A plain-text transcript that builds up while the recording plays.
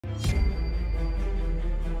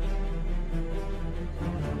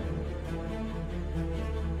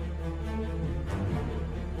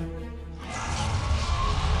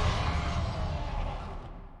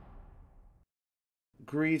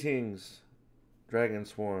Greetings,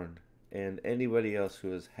 Dragonsworn, and anybody else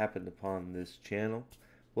who has happened upon this channel.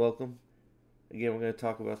 Welcome. Again, we're going to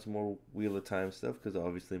talk about some more Wheel of Time stuff because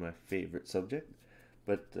obviously my favorite subject.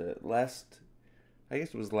 But I guess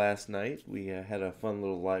it was last night, we had a fun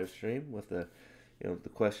little live stream with the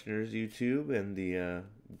Questioners YouTube and the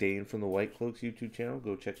Dane from the White Cloaks YouTube channel.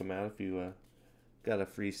 Go check them out if you got a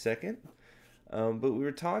free second. But we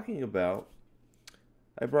were talking about,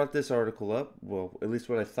 I brought this article up, well, at least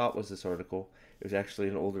what I thought was this article. It was actually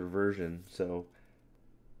an older version, so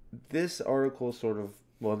this article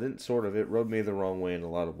it rubbed me the wrong way in a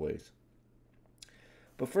lot of ways.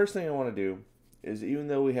 But first thing I want to do is, even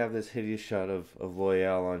though we have this hideous shot of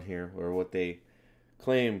Loial on here, or what they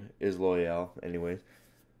claim is Loial anyways,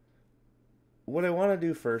 what I want to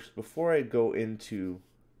do first, before I go into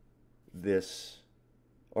this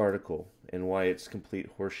article and why it's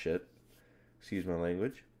complete horseshit, excuse my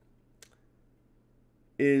language,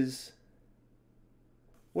 is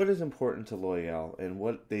what is important to Loial and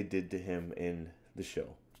what they did to him in the show,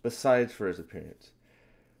 besides for his appearance.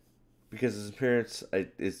 Because his appearance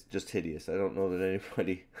is just hideous. I don't know that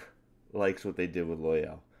anybody likes what they did with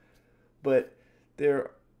Loial. But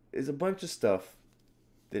there is a bunch of stuff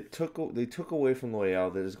that they took away from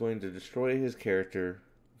Loial that is going to destroy his character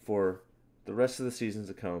for the rest of the seasons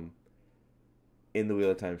to come in the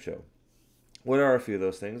Wheel of Time show. What are a few of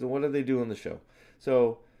those things, and what do they do on the show?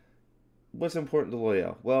 So, what's important to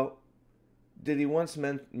Loial? Well, did he once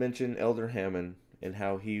mention Elder Hammond and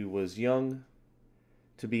how he was young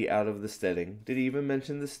to be out of the steading? Did he even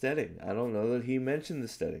mention the steading? I don't know that he mentioned the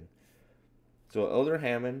steading. So, Elder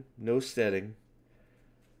Hammond, no steading.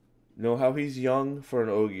 Know how he's young for an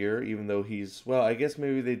Ogier, even though he's, well, I guess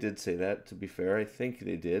maybe they did say that, to be fair. I think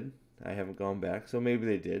they did. I haven't gone back, so maybe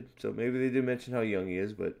they did. So maybe they did mention how young he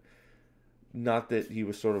is, but not that he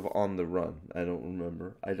was sort of on the run. I don't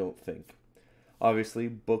remember. I don't think. Obviously,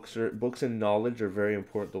 books and knowledge are very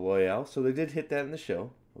important to Loial, so they did hit that in the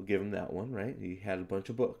show. We'll give him that one, right? He had a bunch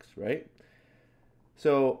of books, right?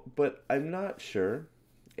 So, but I'm not sure,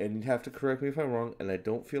 and you'd have to correct me if I'm wrong, and I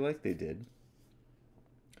don't feel like they did.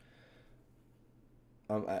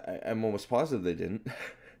 I'm almost positive they didn't.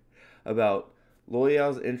 About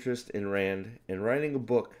Loial's interest in Rand and writing a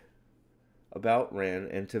book about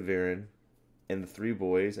Rand and ta'veren and the three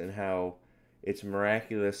boys, and how it's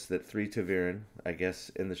miraculous that 3 ta'veren, I guess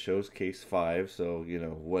in the show's case 5, so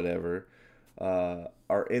whatever,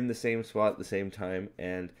 are in the same spot at the same time,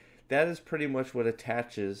 and that is pretty much what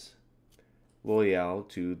attaches Loial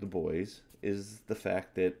to the boys, is the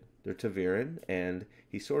fact that they're ta'veren, and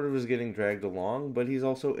he sort of is getting dragged along, but he's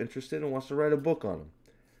also interested and wants to write a book on them.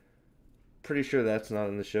 Pretty sure that's not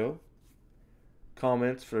in the show.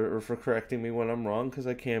 Comments for correcting me when I'm wrong, because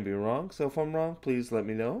I can be wrong. So if I'm wrong, please let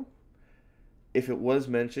me know. If it was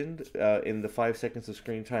mentioned in the 5 seconds of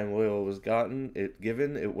screen time Loial was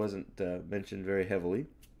given, it wasn't mentioned very heavily.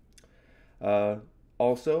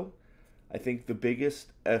 Also, I think the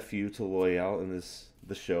biggest FU to Loial in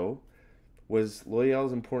the show was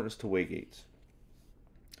Loial's importance to Waygates.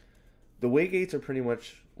 The Waygates are pretty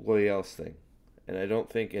much Loial's thing, and I don't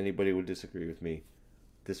think anybody would disagree with me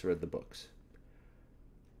that's read the books.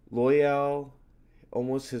 Loial,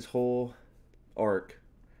 almost his whole arc,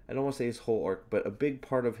 I don't want to say his whole arc, but a big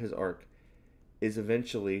part of his arc is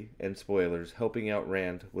eventually, and spoilers, helping out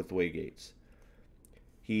Rand with Waygates.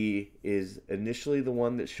 He is initially the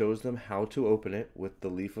one that shows them how to open it with the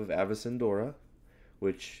Leaf of Avacendora,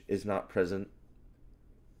 which is not present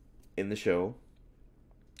in the show.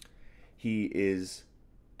 He is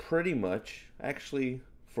pretty much, actually,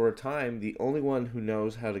 for a time, the only one who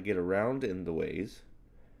knows how to get around in the ways.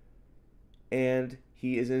 And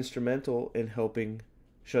he is instrumental in helping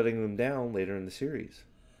shutting them down later in the series.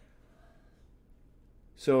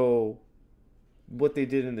 So, what they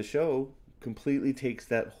did in the show completely takes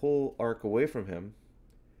that whole arc away from him.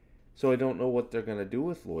 So I don't know what they're going to do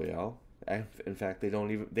with Loial. In fact, they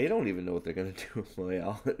don't even know what they're going to do with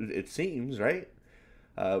Loial. It seems, right?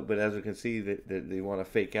 But as we can see, they want to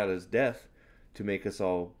fake out his death to make us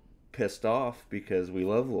all pissed off because we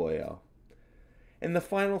love Loial. And the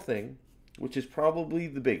final thing, which is probably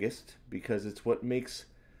the biggest, because it's what makes,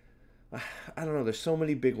 I don't know, there's so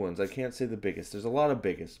many big ones. I can't say the biggest. There's a lot of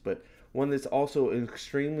biggest, but one that's also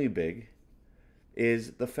extremely big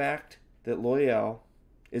is the fact that Loial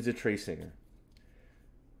is a Trey singer.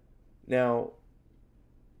 Now,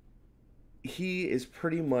 he is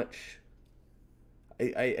pretty much,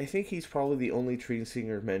 I think he's probably the only tree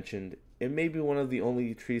singer mentioned, and maybe one of the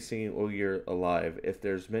only tree singing Ogier alive. If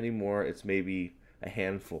there's many more, it's maybe a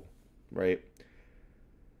handful, right?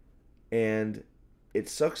 And it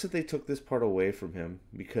sucks that they took this part away from him,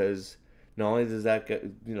 because not only does that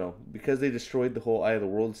get, because they destroyed the whole Eye of the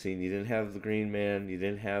World scene. You didn't have the Green Man, you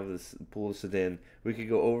didn't have this Pool of Sidon. We could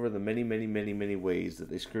go over the many, many, many, many ways that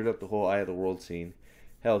they screwed up the whole Eye of the World scene.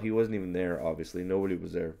 Hell, he wasn't even there, obviously. Nobody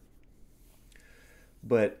was there.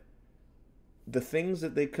 But the things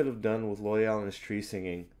that they could have done with Loial and his tree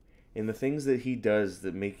singing, and the things that he does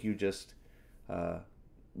that make you just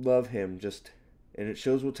love him, and it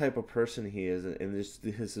shows what type of person he is, and just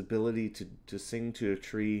his ability to sing to a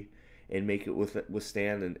tree and make it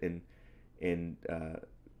withstand and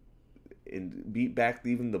beat back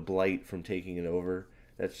even the blight from taking it over.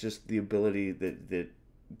 That's just the ability that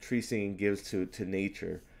tree singing gives to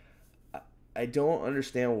nature. I don't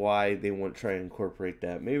understand why they won't try and incorporate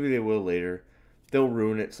that. Maybe they will later. They'll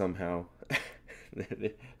ruin it somehow.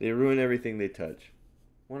 They ruin everything they touch.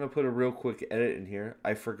 I want to put a real quick edit in here.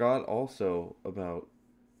 I forgot also about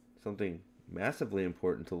something massively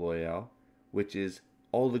important to Loial, which is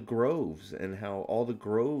all the groves, and how all the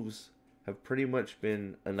groves have pretty much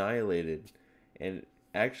been annihilated, and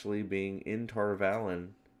actually being in Tar Valon,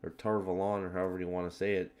 or Tar Valon, or however you want to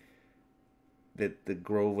say it, that the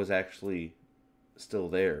grove was actually still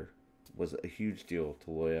there was a huge deal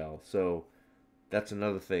to Loial. So that's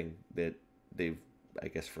another thing that they've, I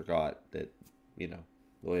guess, forgot, that,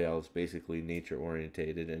 Loial is basically nature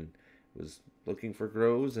orientated and was looking for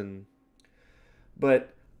groves.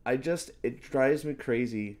 But it drives me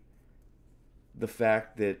crazy, the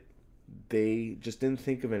fact that they just didn't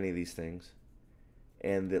think of any of these things,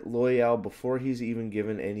 and that Loial, before he's even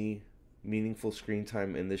given any meaningful screen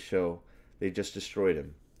time in this show, they just destroyed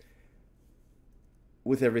him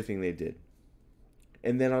with everything they did.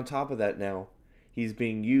 And then on top of that, now he's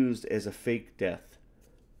being used as a fake death.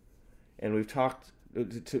 And we've talked for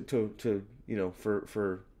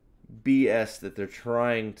BS that they're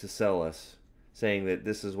trying to sell us, saying that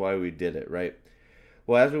this is why we did it, right?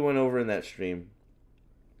 Well, as we went over in that stream,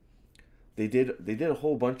 they did a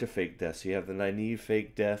whole bunch of fake deaths. You have the Nynaeve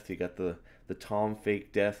fake death. You got the Tom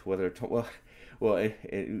fake death. The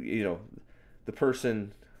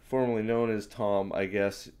person formerly known as Tom, I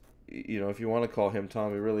guess, if you want to call him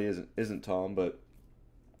Tom, he really isn't Tom, but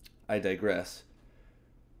I digress.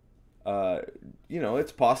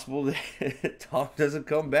 It's possible that Tom doesn't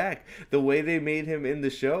come back. The way they made him in the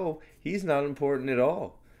show, he's not important at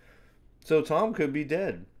all. So Tom could be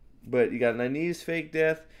dead. But you got Nynaeve's fake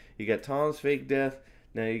death, you got Tom's fake death,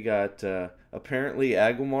 now you got, apparently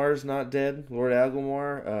Agumar's not dead, Lord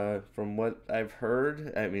Agumar, from what I've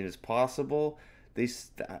heard. I mean, it's possible.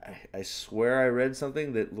 I swear I read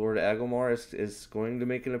something that Lord Agumar is going to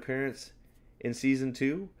make an appearance in Season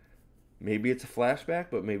 2. Maybe it's a flashback,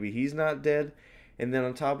 but maybe he's not dead. And then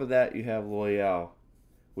on top of that, you have Loial,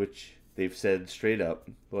 which they've said straight up,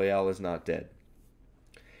 Loial is not dead.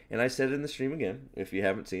 And I said in the stream again, if you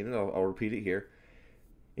haven't seen it, I'll repeat it here.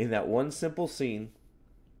 In that one simple scene,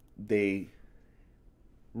 they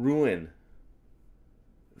ruin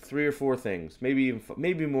 3 or 4 things, maybe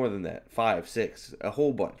more than that, 5, 6, a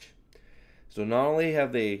whole bunch. So not only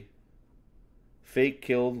have they fake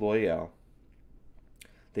killed Loial,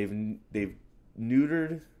 they've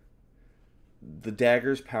neutered the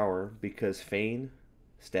dagger's power, because Fane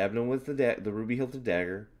stabbed him with the ruby hilted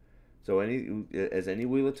dagger. So as any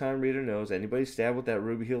Wheel of Time reader knows, anybody stabbed with that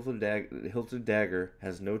ruby hilted dagger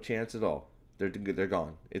has no chance at all. They're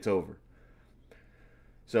gone. It's over.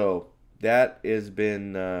 So that has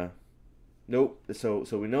been nope. So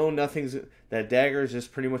we know that dagger is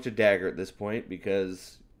just pretty much a dagger at this point,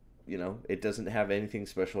 because it doesn't have anything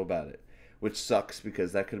special about it, which sucks,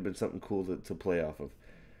 because that could have been something cool to play off of.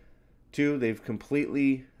 2, they've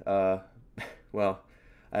completely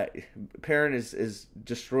Perrin is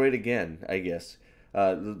destroyed again, I guess.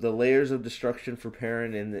 The layers of destruction for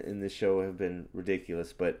Perrin in the show have been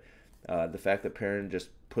ridiculous, but the fact that Perrin just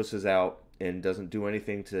pusses out and doesn't do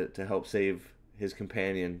anything to help save his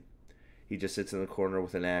companion, he just sits in the corner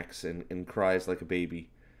with an axe and cries like a baby.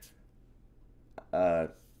 There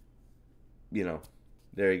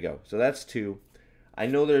you go. So that's 2. I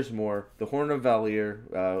know there's more. The Horn of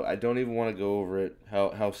Valir, I don't even want to go over it,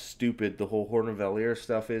 how stupid the whole Horn of Valir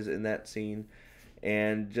stuff is in that scene.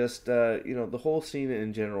 And just, the whole scene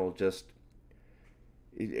in general,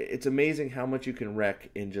 it's amazing how much you can wreck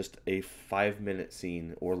in just a 5-minute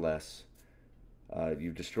scene or less.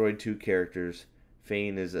 You've destroyed 2 characters.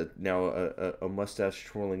 Fane is now a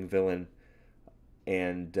mustache-twirling villain,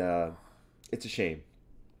 and it's a shame.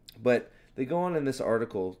 But they go on in this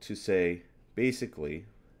article to say, basically,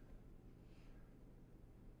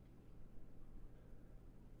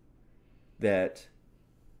 that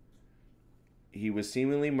he was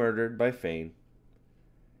seemingly murdered by Fane,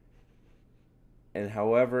 and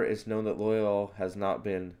however, it's known that Loial has not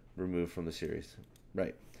been removed from the series.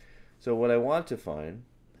 Right. So what I want to find,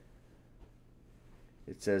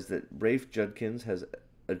 it says that Rafe Judkins has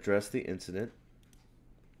addressed the incident,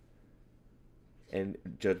 and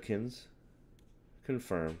Judkins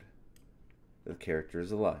confirmed the character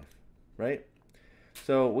is alive. Right?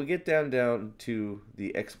 So we get down to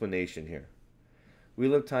the explanation here. We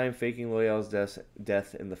live time faking Loial's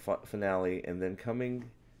death in the finale, and then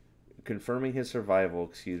confirming his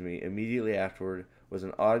survival, immediately afterward was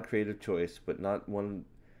an odd creative choice, but not one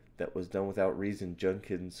that was done without reason.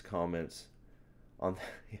 Junkins comments on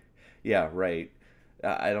yeah, right.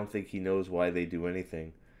 I don't think he knows why they do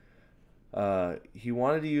anything. He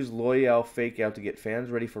wanted to use Loial fake out to get fans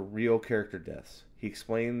ready for real character deaths. He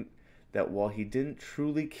explained that while he didn't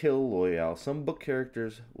truly kill Loial, some book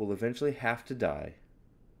characters will eventually have to die.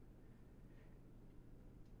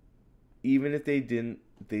 Even if they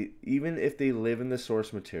live in the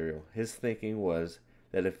source material. His thinking was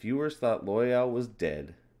that if viewers thought Loial was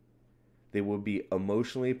dead, they would be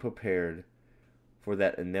emotionally prepared for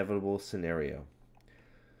that inevitable scenario.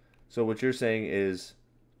 So what you're saying is,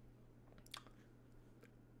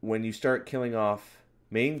 when you start killing off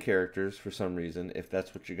main characters for some reason, if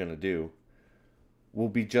that's what you're going to do, we'll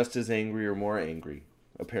be just as angry or more angry,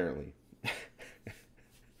 apparently.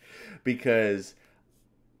 Because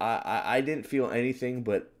I didn't feel anything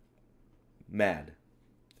but mad.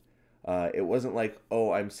 It wasn't like,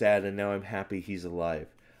 oh, I'm sad and now I'm happy he's alive.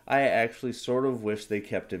 I actually sort of wish they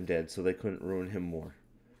kept him dead so they couldn't ruin him more.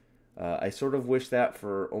 I sort of wish that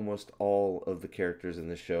for almost all of the characters in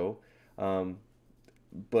the show.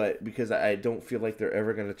 But because I don't feel like they're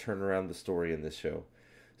ever going to turn around the story in this show.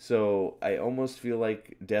 So I almost feel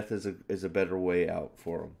like death is a better way out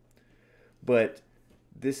for them. But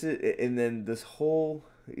this is, and then this whole,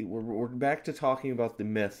 we're back to talking about the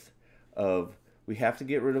myth of we have to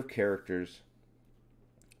get rid of characters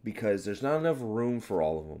because there's not enough room for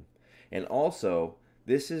all of them. And also,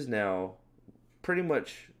 this is now pretty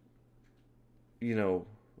much,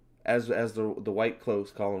 as the White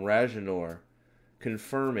Cloaks call him, Rajanor,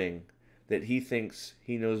 confirming that he thinks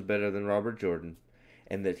he knows better than Robert Jordan,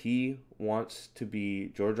 and that he wants to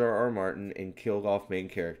be George R.R. Martin and kill off main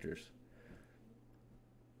characters.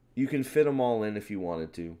 You can fit them all in if you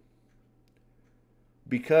wanted to,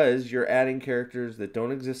 because you're adding characters that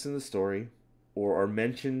don't exist in the story or are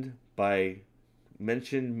mentioned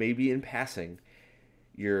maybe in passing.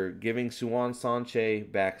 You're giving Suan Sanche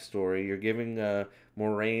backstory. You're giving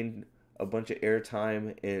Moraine a bunch of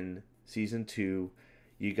airtime in season 2.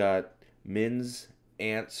 You got Min's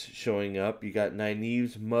aunts showing up. You got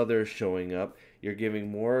Nynaeve's mother showing up. You're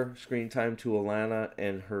giving more screen time to Alana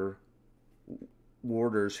and her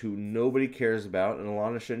warders who nobody cares about, and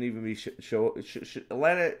Alana shouldn't even be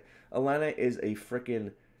Alana is a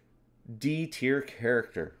freaking D tier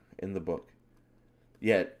character in the book.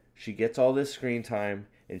 Yet she gets all this screen time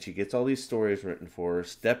and she gets all these stories written for her.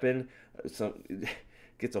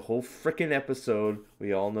 Gets a whole freaking episode.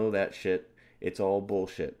 We all know that shit. It's all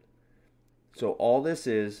bullshit. So all this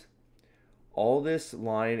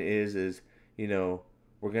line is we're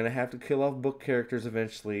gonna have to kill off book characters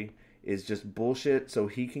eventually, is just bullshit so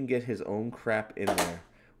he can get his own crap in there,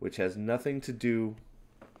 which has nothing to do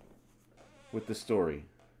with the story.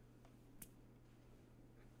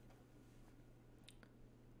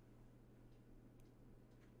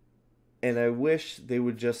 And I wish they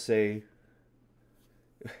would just say,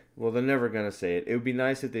 well, they're never going to say it. It would be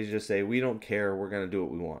nice if they just say, we don't care, we're going to do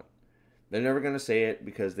what we want. They're never going to say it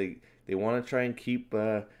because they want to try and keep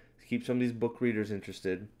some of these book readers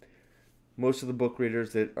interested. Most of the book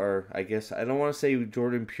readers that are, I guess, I don't want to say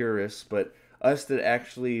Jordan purists, but us that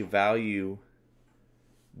actually value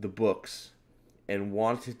the books and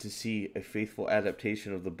wanted to see a faithful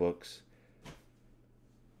adaptation of the books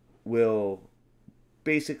will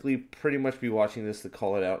basically pretty much be watching this to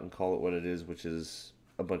call it out and call it what it is, which is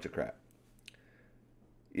a bunch of crap.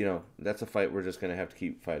 That's a fight we're just going to have to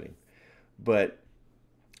keep fighting. But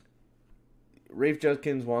Rafe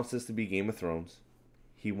Judkins wants this to be Game of Thrones.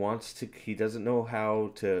 He doesn't know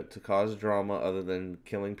how to cause drama other than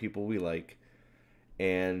killing people we like.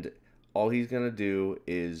 And all he's going to do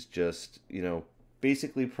is just,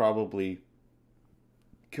 basically probably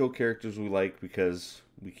kill characters we like because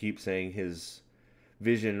we keep saying his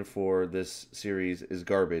vision for this series is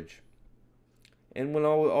garbage. And when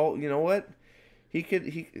all you know what?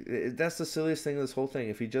 That's the silliest thing of this whole thing.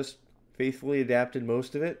 If he just faithfully adapted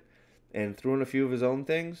most of it and threw in a few of his own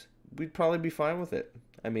things, we'd probably be fine with it.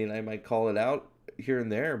 I mean, I might call it out here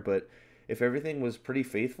and there, but if everything was pretty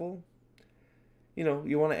faithful,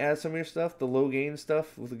 you want to add some of your stuff, the Logain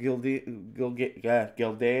stuff with the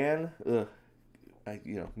Gildan. Ugh,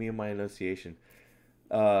 me and my enunciation.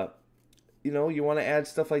 Uh, you want to add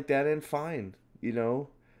stuff like that in, fine.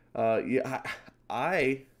 Yeah,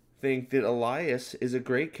 I think that Elias is a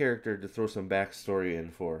great character to throw some backstory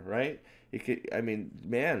in for, right? I mean,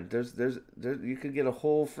 man, you could get a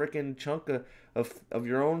whole freaking chunk of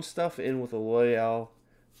your own stuff in with a Loial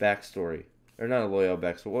backstory, or not a Loial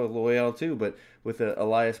backstory, well, Loial too, but with a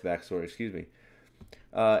Elias backstory, excuse me.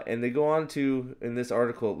 And they go on to, in this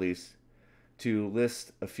article at least, to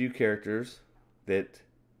list a few characters that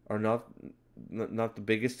are not the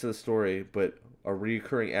biggest to the story, but are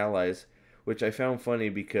recurring allies, which I found funny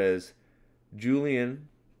because Julian,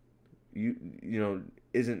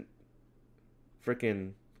 isn't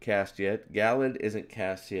freaking cast yet. Galad isn't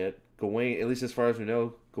cast yet. Gawain, at least as far as we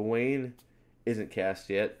know, Gawain isn't cast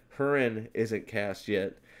yet. Hurin isn't cast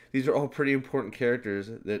yet. These are all pretty important characters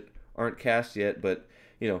that aren't cast yet, but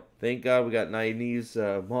thank God we got Nynaeve's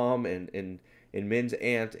mom and Min's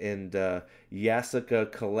aunt and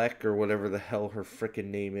Yasika Kalek or whatever the hell her freaking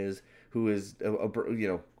name is, who is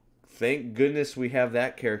thank goodness we have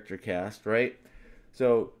that character cast, right?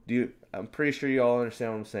 So I'm pretty sure you all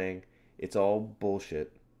understand what I'm saying. It's all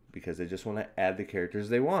bullshit because they just want to add the characters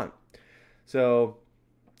they want. So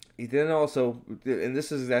then also, and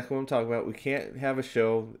this is exactly what I'm talking about, we can't have a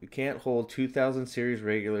show, we can't hold 2,000 series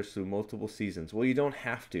regulars through multiple seasons. Well, you don't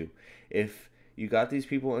have to. If you got these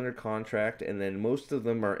people under contract and then most of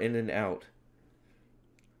them are in and out,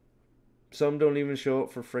 some don't even show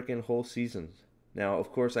up for freaking whole seasons. Now,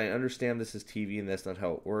 of course, I understand this is TV and that's not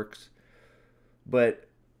how it works, but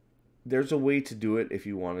there's a way to do it if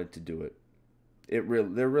you wanted to do it. There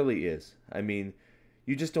really is. I mean,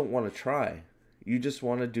 you just don't want to try. You just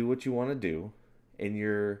want to do what you want to do, and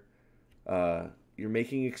you're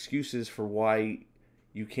making excuses for why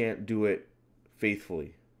you can't do it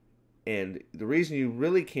faithfully. And the reason you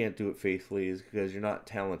really can't do it faithfully is because you're not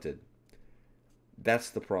talented. That's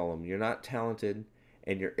the problem. You're not talented,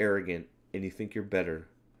 and you're arrogant, and you think you're better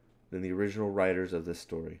than the original writers of this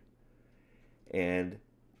story. And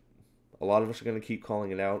a lot of us are going to keep calling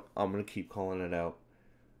it out. I'm going to keep calling it out.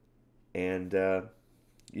 And,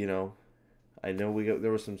 I know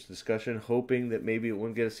there was some discussion hoping that maybe it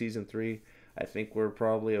wouldn't get a season 3. I think I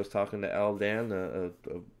was talking to Al Dan,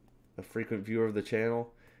 a frequent viewer of the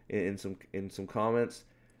channel, in some comments.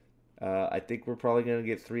 I think we're probably going to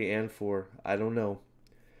get 3 and 4. I don't know.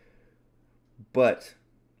 But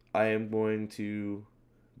I am going to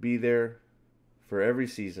be there for every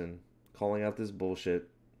season calling out this bullshit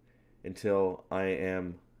until I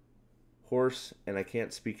am hoarse and I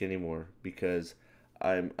can't speak anymore, because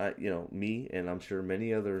me and I'm sure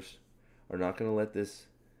many others are not going to let this,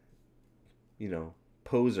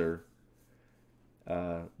 poser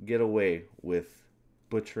get away with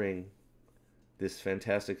butchering this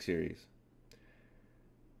fantastic series.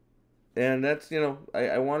 And that's,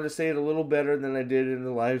 I wanted to say it a little better than I did in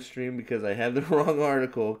the live stream because I had the wrong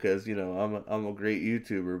article because, I'm a great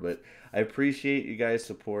YouTuber, but I appreciate you guys'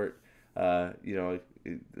 support. We're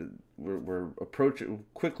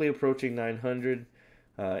quickly approaching 900,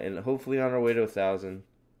 and hopefully on our way to 1,000.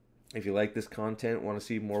 If you like this content, want to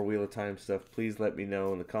see more Wheel of Time stuff, please let me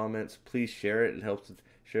know in the comments. Please share it. It helps.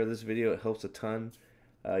 Share this video. It helps a ton.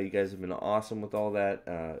 You guys have been awesome with all that.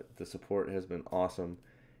 The support has been awesome.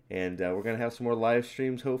 And we're going to have some more live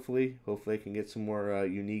streams, hopefully. Hopefully I can get some more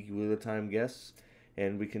unique Wheel of Time guests.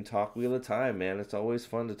 And we can talk Wheel of Time, man. It's always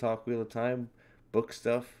fun to talk Wheel of Time. Book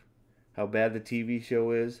stuff. How bad the TV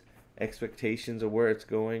show is. Expectations of where it's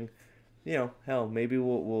going. Hell, maybe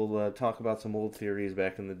we'll talk about some old theories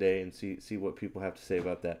back in the day and see what people have to say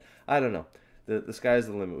about that. I don't know. The sky's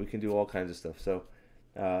the limit. We can do all kinds of stuff. So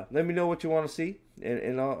let me know what you want to see,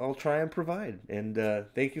 and I'll try and provide. And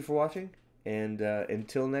thank you for watching. And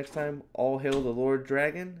until next time, all hail the Lord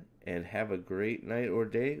Dragon, and have a great night or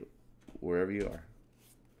day wherever you are.